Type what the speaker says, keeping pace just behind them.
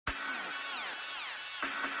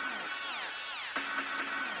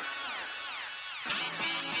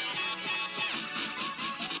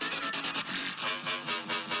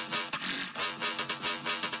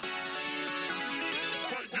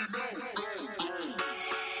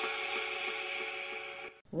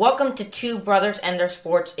Welcome to Two Brothers and Their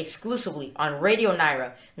Sports exclusively on Radio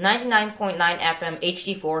Naira, 99.9 FM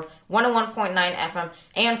HD4, 101.9 FM,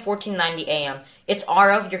 and 1490 AM. It's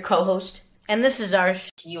Arav, your co-host. And this is our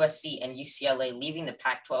USC and UCLA leaving the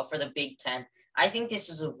Pac-12 for the Big Ten. I think this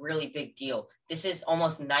is a really big deal. This is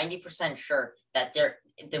almost 90% sure that they're...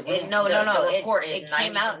 The report is it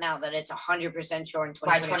came out now that it's 100% sure in 2024.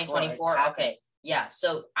 By 2024? Okay. Yeah,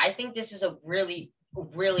 so I think this is a really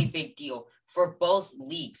big deal for both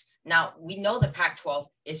leagues. Now, we know the Pac-12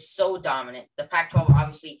 is so dominant. The Pac-12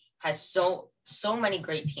 obviously has so many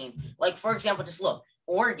great teams. Like, for example, just look,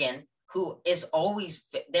 Oregon, who is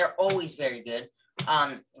they're always very good.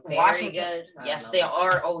 Washington, good. Yes, they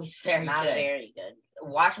are always Not very good.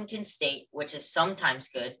 Washington State, which is sometimes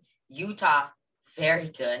good. Utah, very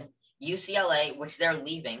good. UCLA, which they're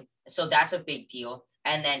leaving, so that's a big deal.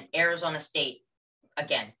 And then Arizona State,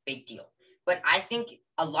 again, big deal. But I think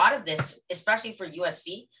a lot of this, especially for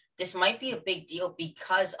USC, this might be a big deal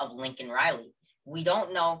because of Lincoln Riley. We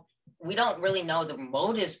don't really know the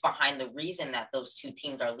motives behind the reason that those two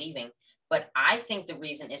teams are leaving. But I think the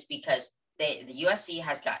reason is because the USC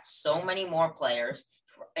has got so many more players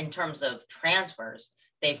in terms of transfers.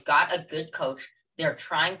 They've got a good coach. They're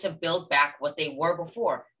trying to build back what they were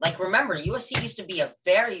before. Like, remember, USC used to be a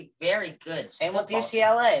very, very good Same with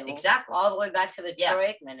UCLA. Exactly. All the way back to the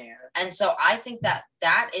Troy Aikman era. And so I think that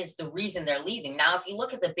is the reason they're leaving. Now, if you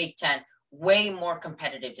look at the Big Ten, way more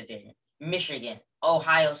competitive division. Michigan,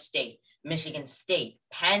 Ohio State, Michigan State,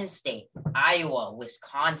 Penn State, Iowa,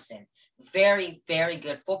 Wisconsin. Very, very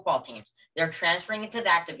good football teams. They're transferring into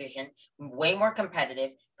that division, way more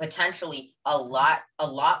competitive, potentially a lot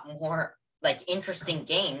more like interesting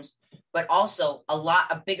games, but also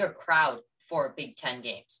a bigger crowd for Big Ten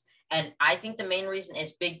games. And I think the main reason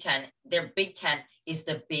is their Big Ten is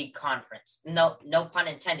the big conference. No pun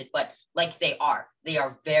intended, but like they are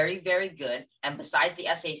very, very good. And besides the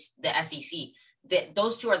SEC,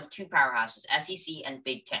 those two are the two powerhouses, SEC and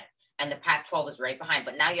Big Ten. And the Pac-12 is right behind.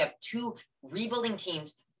 But now you have two rebuilding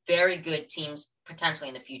teams, very good teams, potentially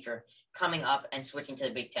in the future, coming up and switching to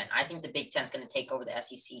the Big Ten. I think the Big Ten is going to take over the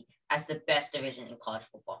SEC as the best division in college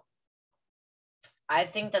football. I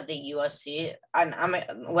think that the USC,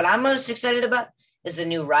 what I'm most excited about is the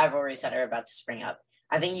new rivalries that are about to spring up.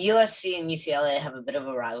 I think USC and UCLA have a bit of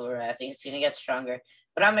a rivalry. I think it's going to get stronger.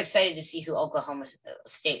 But I'm excited to see who Ohio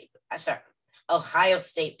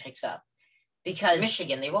State picks up. Because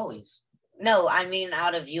Michigan, they've always. No, I mean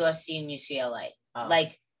out of USC and UCLA. Oh.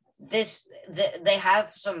 They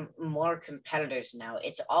have some more competitors now.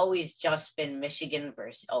 It's always just been Michigan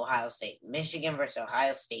versus Ohio State. Michigan versus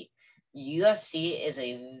Ohio State. USC is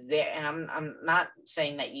and I'm not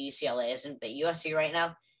saying that UCLA isn't, but USC right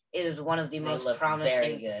now is one of the most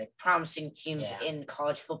promising teams in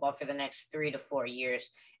college football for the next 3 to 4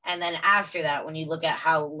 years. And then after that, when you look at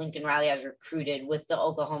how Lincoln Riley has recruited with the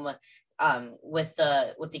Oklahoma with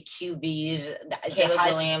the QBs, Caleb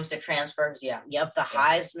Williams, the transfers, the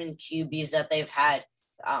Heisman QBs that they've had.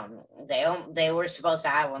 They were supposed to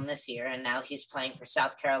have one this year, and now he's playing for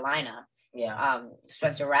South Carolina.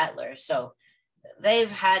 Spencer Rattler. So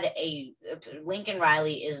they've had Lincoln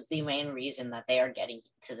Riley is the main reason that they are getting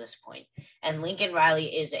to this point, and Lincoln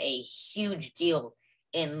Riley is a huge deal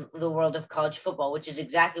in the world of college football, which is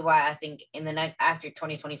exactly why I think in the next after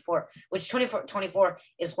 2024, which 2024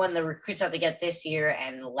 is when the recruits that they get this year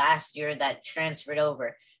and last year that transferred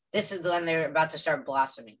over. This is when they're about to start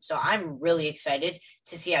blossoming. So I'm really excited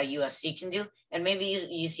to see how USC can do, and maybe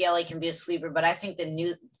UCLA can be a sleeper. But I think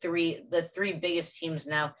the three biggest teams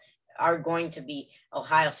now are going to be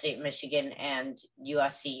Ohio State, Michigan, and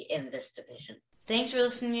USC in this division. Thanks for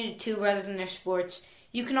listening to Two Brothers and Their Sports.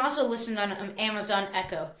 You can also listen on Amazon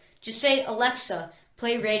Echo. Just say, Alexa,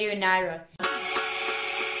 play Radio Naira.